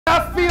I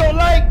feel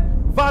like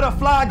Vada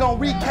gonna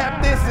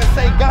recap this and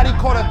say Gotti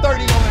caught a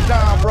 30 on the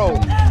John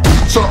Road.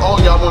 So all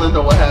y'all wanna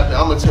know what happened?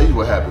 I'm gonna tell you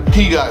what happened.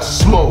 He got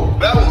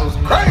smoked. That was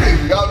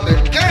crazy out the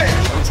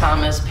game.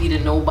 Sometimes SP to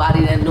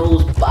nobody that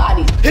knows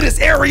body. Hit his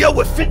area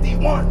with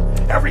 51.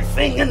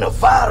 Everything in the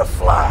Vada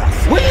flies.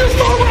 When you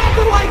start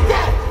rapping like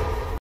that?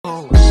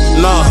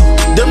 Nah,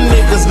 them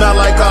niggas not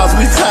like ours,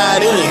 we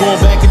tied in.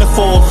 Going back and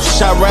forth,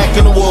 shot rack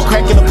in the wall,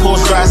 cracking the poor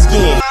dry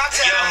skin.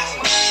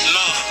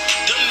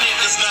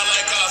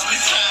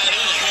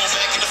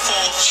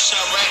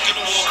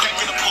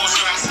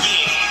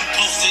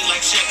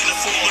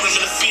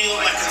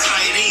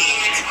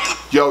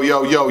 Yo. You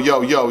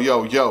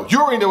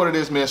already know what it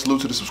is, man.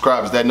 Salute to the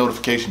subscribers, that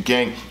notification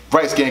gang.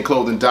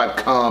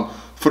 BrightsGangClothing.com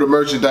for the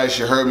merchandise.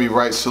 You heard me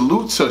right.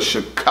 Salute to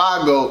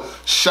Chicago,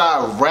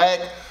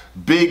 Chirac,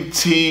 Big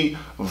T,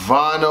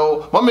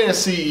 Vano, my man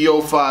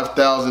CEO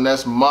 5000.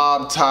 That's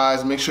Mob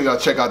Ties. Make sure y'all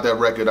check out that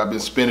record. I've been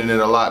spinning it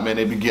a lot, man.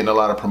 They've been getting a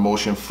lot of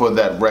promotion for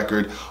that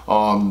record.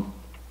 But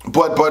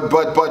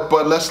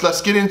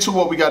let's get into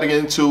what we got to get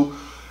into.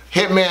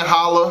 Hitman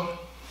Holla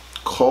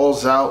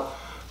calls out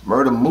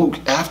Murda Mook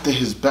after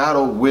his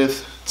battle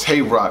with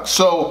Tay Roc.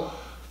 So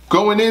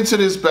going into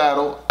this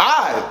battle,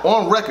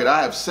 on record,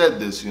 I have said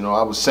this. You know,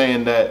 I was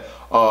saying that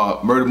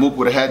Murda Mook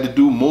would have had to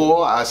do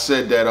more. I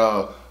said that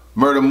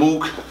Murda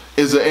Mook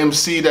is an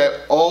MC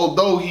that,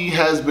 although he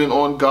has been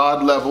on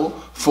God level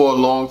for a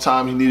long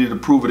time, he needed to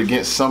prove it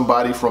against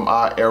somebody from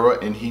our era,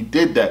 and he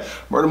did that.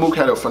 Murda Mook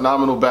had a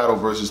phenomenal battle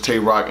versus Tay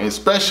Roc, and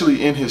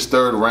especially in his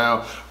third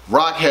round.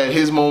 Roc had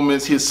his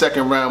moments. His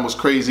second round was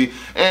crazy,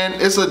 and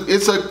it's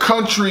a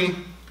country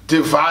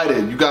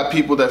divided. You got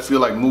people that feel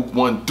like Mook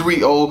won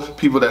 3-0,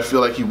 people that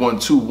feel like he won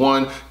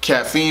 2-1.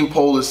 Caffeine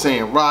poll is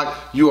saying Roc.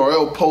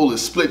 URL poll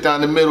is split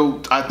down the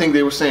middle. I think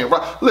they were saying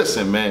Roc.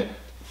 Listen, man,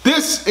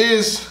 this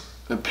is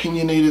an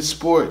opinionated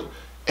sport.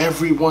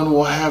 Everyone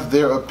will have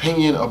their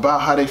opinion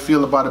about how they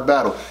feel about a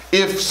battle.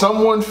 If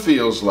someone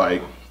feels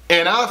like,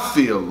 and I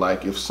feel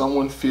like, if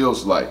someone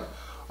feels like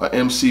a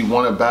MC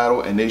won a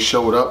battle and they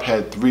showed up,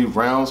 had 3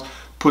 rounds,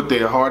 put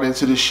their heart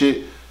into the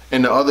shit,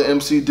 and the other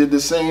MC did the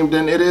same,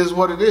 then it is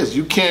what it is.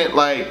 You can't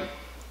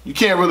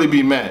really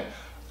be mad.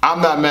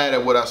 I'm not mad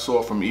at what I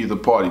saw from either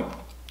party.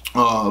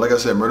 Like I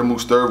said, Murda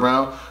Mook's third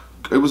round,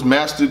 it was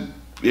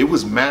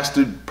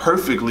mastered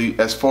perfectly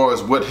as far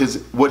as what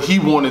he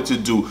wanted to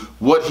do,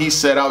 what he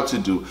set out to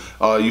do.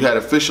 You had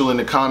official in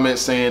the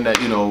comments saying that,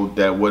 you know,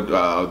 that what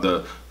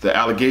the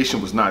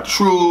allegation was not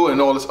true and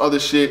all this other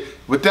shit.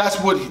 But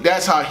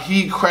that's how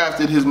he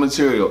crafted his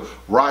material.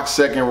 Roc's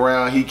second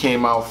round, he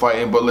came out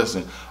fighting. But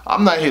listen,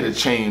 I'm not here to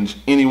change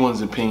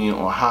anyone's opinion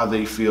on how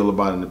they feel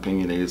about an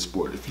opinionated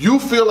sport. If you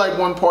feel like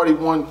one party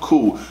won,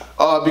 cool.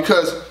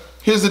 Because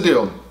here's the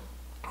deal.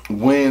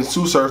 When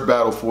Sue Surf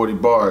battled 40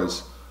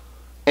 bars,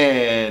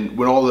 and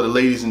when all of the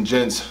ladies and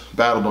gents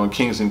battled on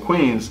Kings and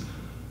Queens,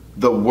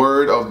 the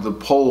word of the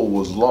poll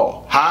was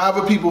law.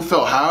 However people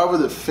felt, however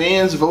the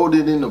fans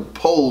voted in the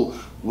poll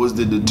was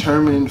the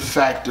determining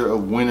factor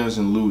of winners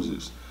and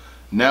losers.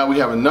 Now we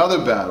have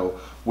another battle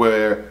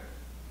where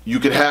you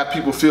could have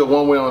people feel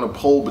one way on a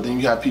poll, but then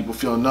you have people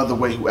feel another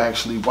way who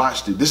actually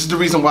watched it. This is the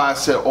reason why I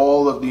said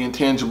all of the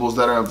intangibles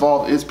that are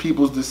involved is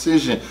people's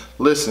decision.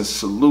 Listen,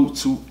 salute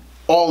to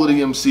all of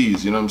the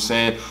MCs, you know what I'm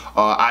saying?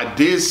 I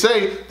did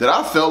say that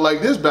I felt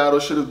like this battle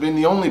should have been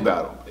the only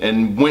battle.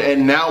 And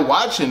now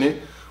watching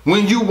it,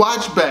 when you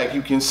watch back,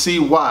 you can see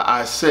why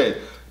I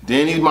said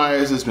Danny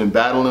Myers has been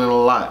battling a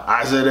lot.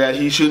 I said that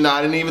he should not,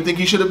 I didn't even think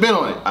he should have been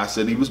on it. I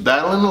said he was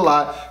battling a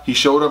lot. He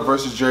showed up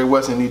versus Jerry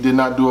West and he did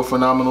not do a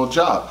phenomenal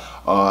job.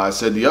 I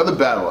said the other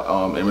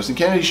battle, Emerson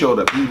Kennedy showed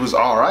up. He was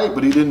all right,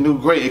 but he didn't do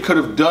great. It could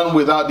have done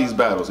without these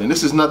battles. And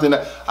this is nothing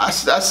that, I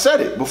said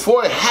it.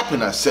 Before it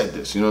happened, I said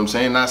this. You know what I'm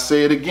saying? And I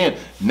say it again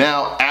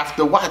now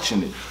after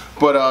watching it.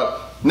 But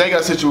now you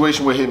got a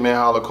situation where Hitman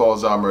Holla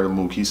calls out Murda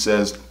Mook. He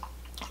says,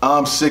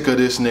 I'm sick of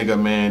this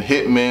nigga, man.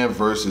 Hitman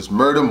versus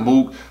Murda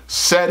Mook.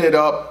 Set it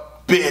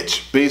up,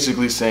 bitch.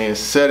 Basically saying,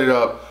 set it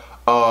up.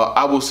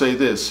 I will say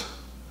this.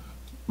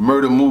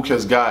 Murda Mook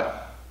has got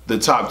the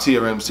top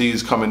tier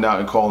MCs coming out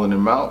and calling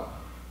him out.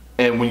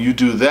 And when you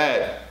do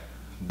that,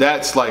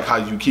 that's like how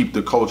you keep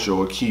the culture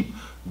or keep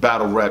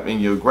battle rap in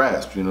your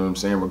grasp, you know what I'm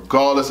saying?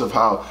 Regardless of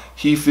how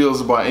he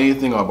feels about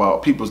anything,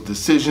 about people's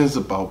decisions,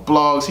 about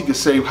blogs, he can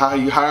say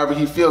however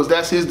he feels.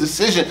 That's his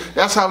decision.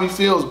 That's how he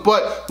feels.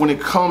 But when it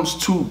comes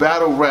to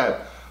battle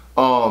rap,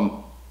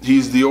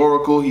 he's the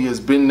oracle. He has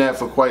been that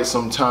for quite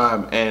some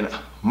time. And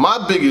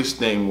my biggest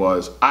thing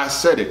was, I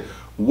said it,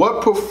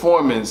 what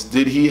performance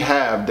did he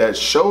have that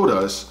showed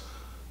us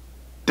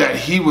that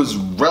he was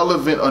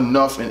relevant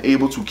enough and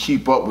able to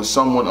keep up with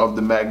someone of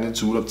the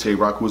magnitude of Tay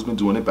Roc, who has been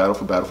doing it battle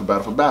for battle for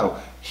battle for battle?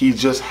 He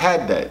just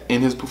had that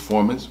in his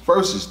performance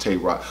versus Tay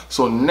Roc.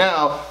 So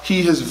now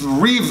he has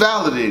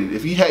revalidated.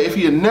 If he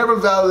had never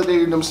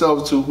validated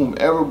himself to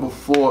whomever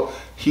before,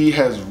 he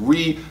has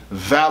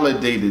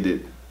revalidated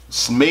it.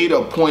 Made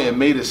a point and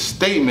made a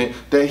statement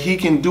that he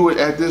can do it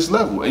at this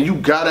level. And you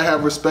gotta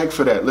have respect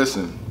for that.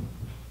 Listen,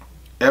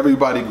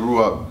 everybody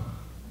grew up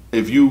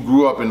if you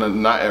grew up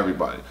in not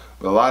everybody,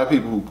 but a lot of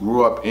people who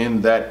grew up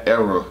in that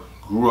era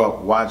grew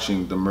up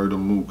watching the Murda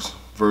Mooks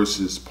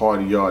versus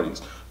Party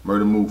Yardies,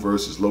 Murda Mook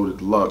versus Loaded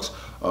Deluxe,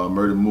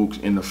 Murda Mook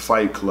in the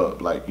Fight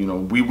Club. Like, you know,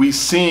 we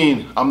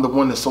seen I'm the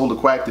one that sold the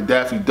quack to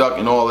Daffy Duck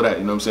and all of that,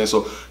 you know what I'm saying?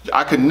 So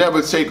I could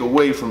never take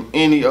away from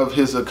any of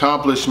his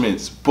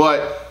accomplishments,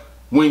 but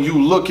when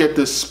you look at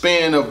the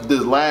span of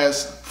the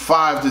last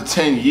 5 to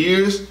 10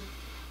 years,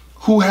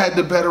 who had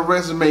the better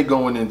resume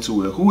going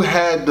into it? Who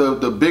had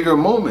the bigger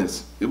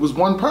moments? It was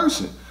one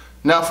person.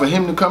 Now for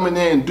him to come in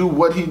there and do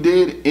what he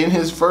did in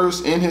his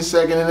first, in his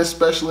second, and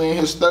especially in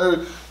his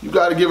third, you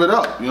got to give it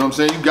up. You know what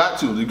I'm saying? You got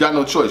to. You got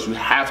no choice. You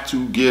have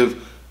to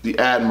give the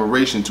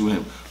admiration to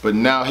him. But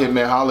now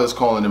Hitman Holla is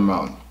calling him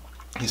out.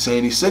 He's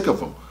saying he's sick of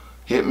him.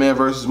 Hitman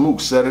versus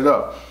Mook, set it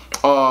up.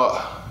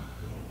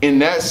 In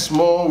that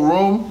small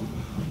room,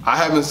 I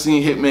haven't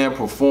seen Hitman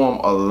perform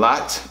a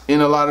lot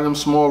in a lot of them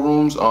small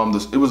rooms.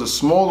 It was a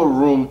smaller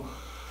room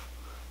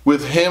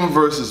with him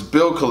versus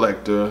Bill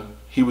Collector.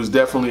 He was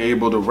definitely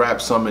able to rap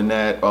some in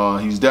that.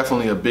 He's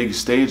definitely a big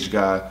stage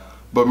guy.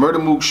 But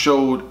Murda Mook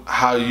showed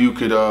how you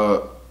could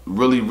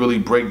really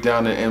break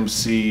down an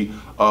MC,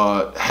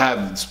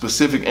 have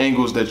specific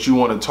angles that you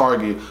want to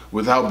target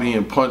without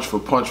being punch for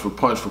punch for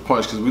punch for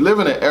punch. Because we live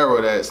in an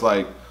era that's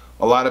like,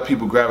 a lot of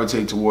people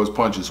gravitate towards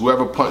punches.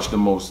 Whoever punched the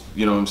most,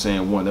 you know what I'm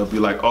saying, won. They'll be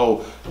like,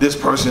 oh, this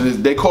person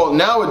is, they call,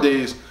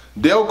 nowadays,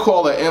 they'll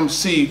call an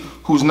MC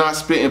who's not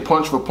spitting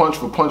punch for punch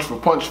for punch for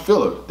punch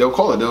filler. They'll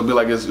call it, they'll be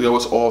like, it's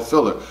all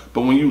filler.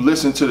 But when you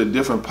listen to the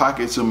different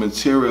pockets of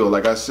material,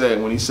 like I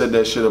said, when he said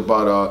that shit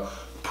about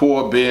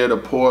poor bear, the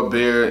poor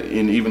bear,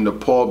 and even the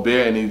poor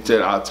bear, and he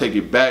said, I'll take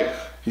it back.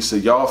 He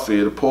said, y'all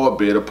fear the poor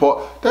bear, the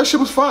poor. That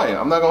shit was fire.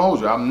 I'm not gonna hold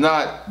you. I'm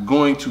not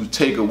going to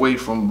take away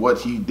from what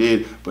he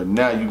did, but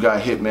now you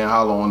got Hitman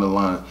Holla on the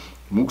line.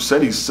 Mook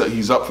said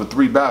he's up for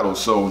 3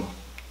 battles, so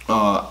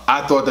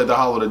I thought that the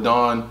Hollow to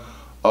Dawn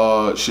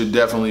should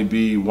definitely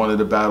be one of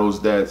the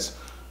battles that's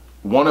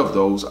one of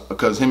those,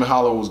 because him and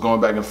Holla was going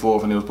back and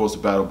forth and they were supposed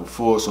to battle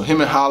before, so him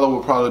and Holla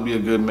would probably be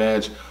a good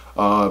match.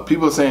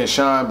 People are saying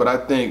Shine, but I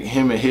think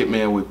him and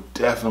Hitman would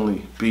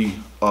definitely be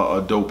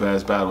a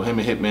dope-ass battle. Him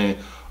and Hitman,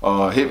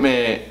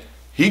 Hitman,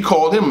 he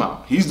called him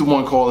out. He's the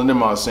one calling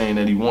him out, saying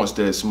that he wants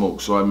that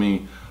smoke. So I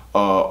mean,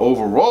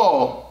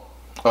 overall,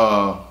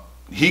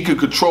 he could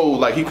control,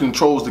 like he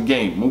controls the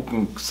game. Mook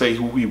can say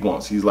who he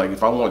wants. He's like,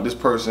 if I want this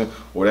person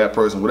or that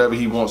person, whatever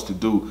he wants to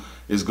do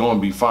is going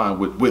to be fine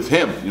with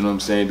him. You know what I'm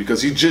saying?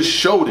 Because he just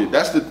showed it.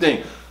 That's the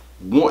thing.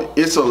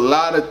 It's a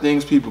lot of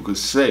things people could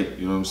say.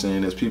 You know what I'm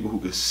saying? There's people who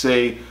could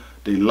say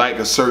they like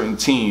a certain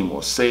team,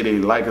 or say they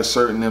like a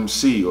certain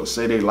MC, or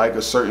say they like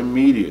a certain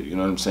media. You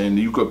know what I'm saying?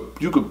 You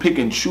could pick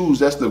and choose.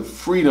 That's the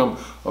freedom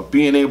of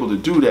being able to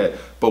do that.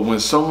 But when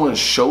someone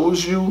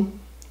shows you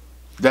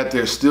that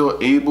they're still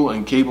able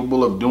and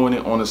capable of doing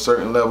it on a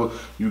certain level,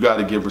 you got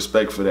to give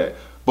respect for that.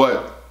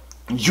 But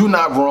you're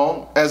not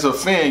wrong. As a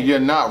fan, you're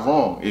not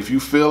wrong. If you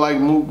feel like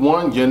Mook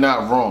won, you're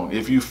not wrong.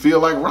 If you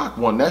feel like Roc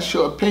won, that's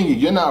your opinion.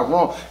 You're not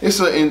wrong.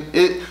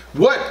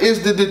 What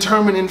is the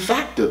determining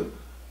factor?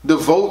 The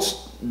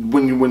votes,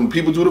 when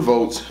people do the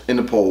votes in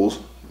the polls,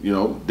 you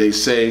know, they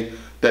say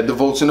that the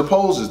votes in the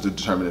polls is the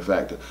determining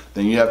factor.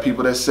 Then you have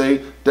people that say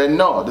that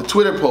no, the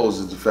Twitter polls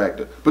is the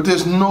factor. But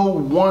there's no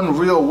one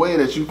real way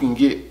that you can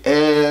get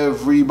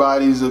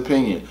everybody's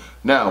opinion.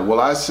 Now, will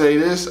I say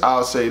this?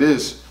 I'll say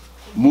this.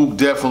 Mook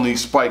definitely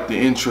spiked the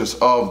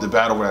interest of the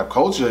battle rap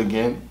culture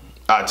again.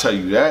 I tell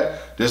you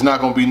that. There's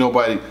not going to be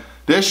nobody.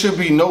 There should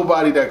be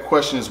nobody that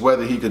questions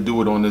whether he could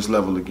do it on this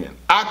level again.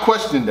 I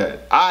questioned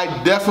that.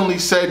 I definitely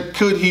said,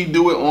 could he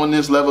do it on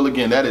this level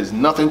again? That is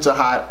nothing to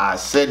hide. I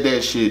said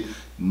that shit.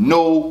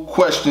 No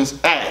questions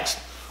asked.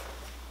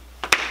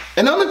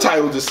 And I'm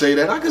entitled to say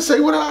that. I can say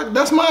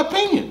that's my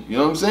opinion. You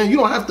know what I'm saying? You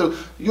don't have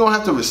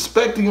to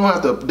respect it. You don't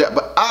have to,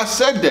 but I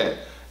said that.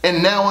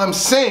 And now I'm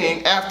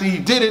saying, after he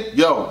did it,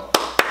 yo,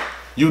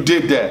 you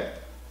did that.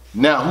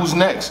 Now who's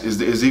next?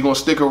 Is he gonna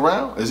stick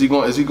around? Is he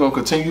gonna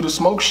continue to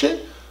smoke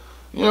shit?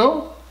 You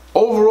know,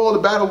 overall the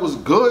battle was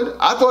good.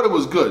 I thought it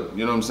was good.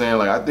 You know what I'm saying?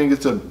 Like, I think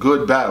it's a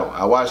good battle.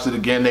 I watched it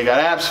again. They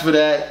got apps for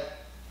that.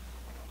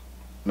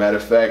 Matter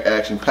of fact,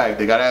 action packed.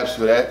 They got apps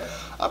for that.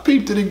 I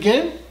peeped it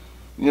again.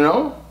 You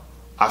know,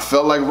 I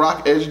felt like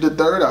Roc edged the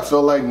third. I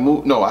felt like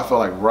Mook. No, I felt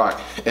like Roc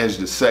edged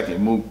the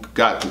second. Mook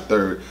got the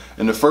third.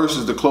 And the first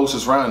is the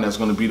closest round. That's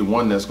going to be the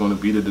one that's going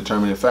to be the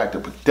determining factor.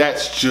 But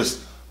that's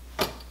just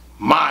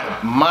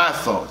my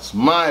thoughts,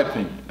 my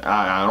opinion.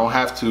 I don't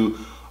have to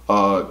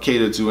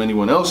cater to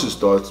anyone else's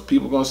thoughts.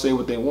 People are gonna say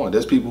what they want.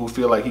 There's people who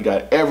feel like he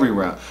got every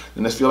round,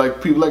 and there's feel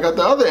like people like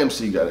the other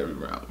MC got every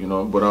round, you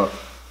know. But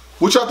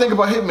what y'all think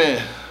about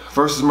Hitman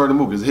versus Murda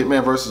Mook? Is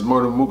Hitman versus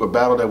Murda Mook a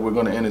battle that we're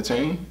gonna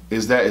entertain?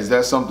 Is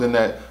that something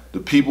that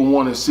the people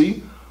want to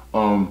see?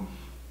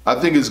 I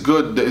think it's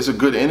good. It's a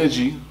good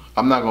energy.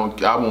 I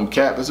won't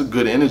cap. It's a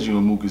good energy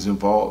when Mook is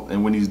involved,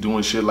 and when he's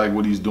doing shit like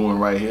what he's doing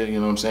right here. You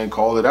know what I'm saying?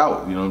 Call it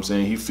out. You know what I'm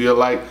saying? He feel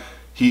like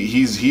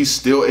he's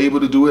still able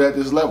to do it at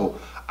this level.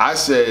 I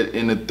said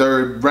in the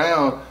third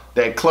round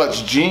that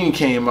Clutch Gene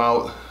came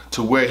out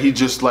to where he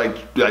just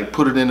like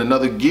put it in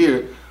another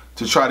gear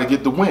to try to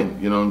get the win.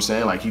 You know what I'm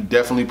saying? Like, he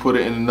definitely put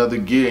it in another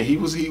gear. He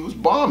was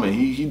bombing.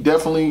 He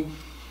definitely,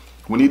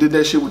 when he did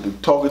that shit with the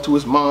talking to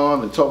his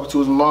mom, you know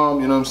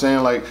what I'm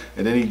saying? Like,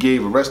 and then he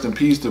gave a rest in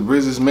peace to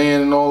Briz's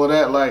man and all of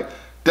that. Like,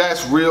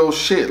 that's real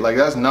shit. Like,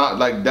 that's not,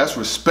 like, that's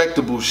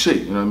respectable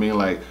shit. You know what I mean?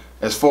 Like,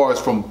 as far as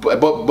from, but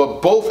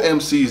both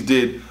MCs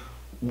did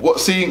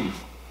what. See,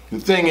 the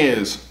thing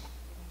is,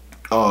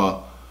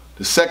 the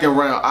second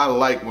round, I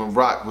like when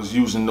Roc was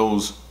using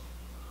those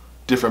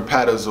different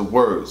patterns of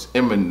words,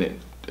 imminent,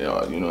 you know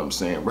what I'm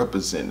saying,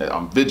 represent,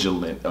 I'm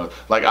vigilant,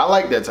 like, I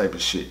like that type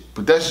of shit,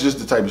 but that's just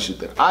the type of shit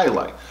that I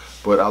like.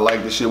 But I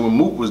like the shit when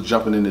Mook was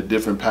jumping into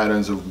different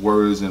patterns of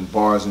words and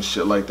bars and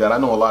shit like that. I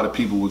know a lot of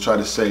people will try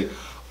to say,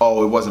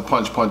 oh, it wasn't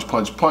punch, punch,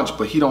 punch, punch,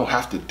 but he don't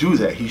have to do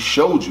that. He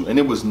showed you, and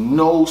it was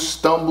no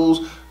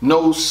stumbles,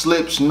 no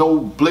slips, no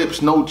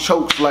blips, no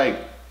chokes. Like,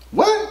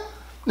 what?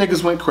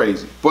 Niggas went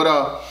crazy.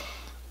 But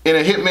in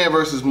a Hitman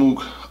versus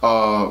Mook,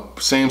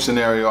 same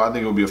scenario. I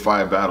think it'll be a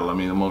fire battle. I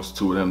mean, amongst the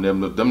two of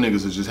them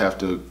niggas will just have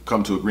to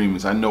come to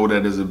agreements. I know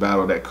that is a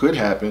battle that could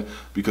happen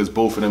because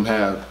both of them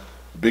have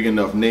big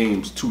enough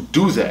names to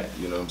do that.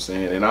 You know what I'm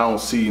saying? And I don't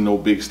see no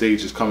big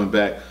stages coming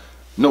back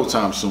no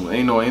time soon.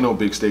 Ain't no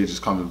big stages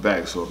coming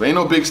back. So if ain't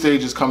no big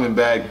stages coming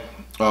back,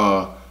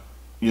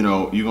 you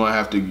know, you're gonna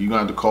have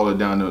to call it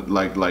down to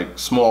like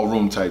small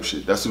room type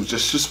shit. That's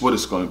just what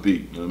it's gonna be.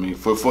 You know what I mean?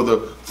 For the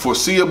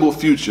foreseeable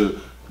future,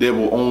 there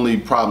will only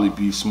probably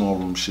be small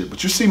room shit.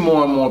 But you see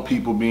more and more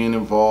people being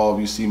involved.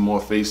 You see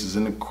more faces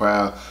in the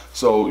crowd.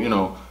 So, you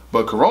know,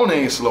 but Corona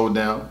ain't slowed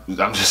down.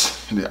 I'm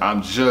just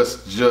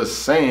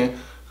saying,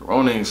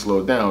 Corona ain't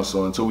slowed down.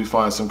 So until we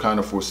find some kind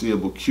of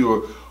foreseeable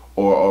cure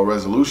or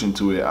resolution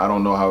to it, I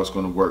don't know how it's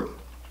gonna work.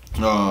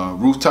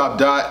 Rooftop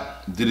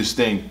Dot did his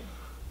thing.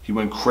 He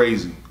went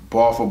crazy.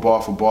 Ball for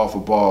ball for ball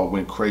for ball,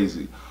 went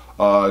crazy.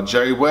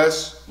 Jerry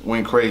West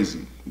went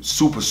crazy.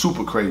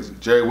 Super crazy.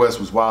 Jerry West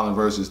was wilding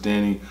versus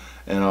Danny,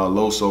 and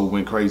Loso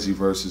went crazy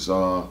versus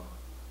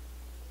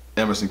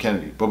Emerson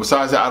Kennedy. But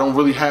besides that, I don't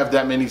really have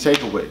that many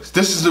takeaways.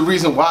 This is the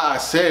reason why I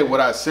said what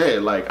I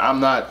said. Like, I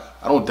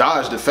don't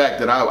dodge the fact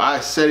that I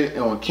said it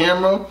on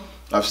camera.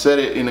 I've said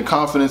it in the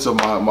confidence of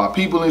my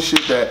people and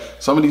shit,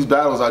 that some of these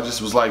battles I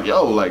just was like,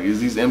 yo, like, is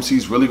these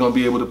MCs really gonna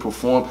be able to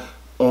perform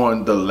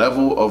on the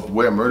level of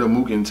where Murda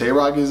Mook and Tay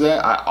Roc is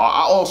at? I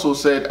also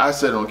said, I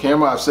said it on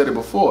camera, I've said it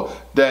before,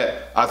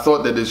 that I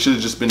thought that it should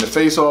have just been the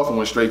face-off and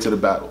went straight to the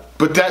battle.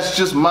 But that's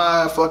just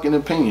my fucking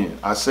opinion.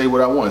 I say what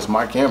I want. It's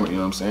my camera, you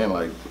know what I'm saying?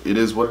 Like, it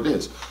is what it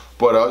is.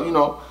 But, you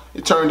know,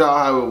 it turned out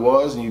how it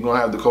was, and you're gonna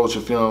have the culture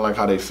feeling like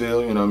how they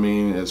feel, you know what I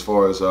mean, as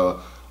far as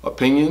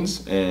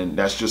opinions, and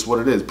that's just what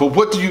it is. But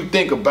what do you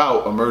think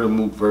about a Murda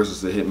Mook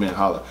versus the Hitman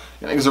Holla?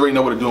 You niggas already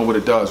know what they're doing, what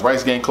it does.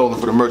 Rice Gang Clothing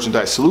for the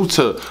merchandise. Salute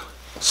to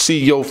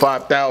CEO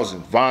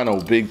 5000,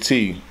 Vinyl, Big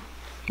T,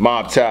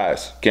 Mob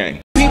Ties,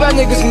 gang. See my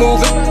niggas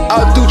moving,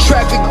 out through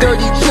traffic,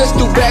 dirty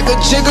pistol, bag of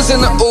jiggers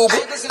in the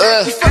Uber.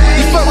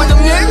 You fuck with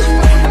them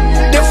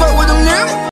niggas? They fuck with them niggas?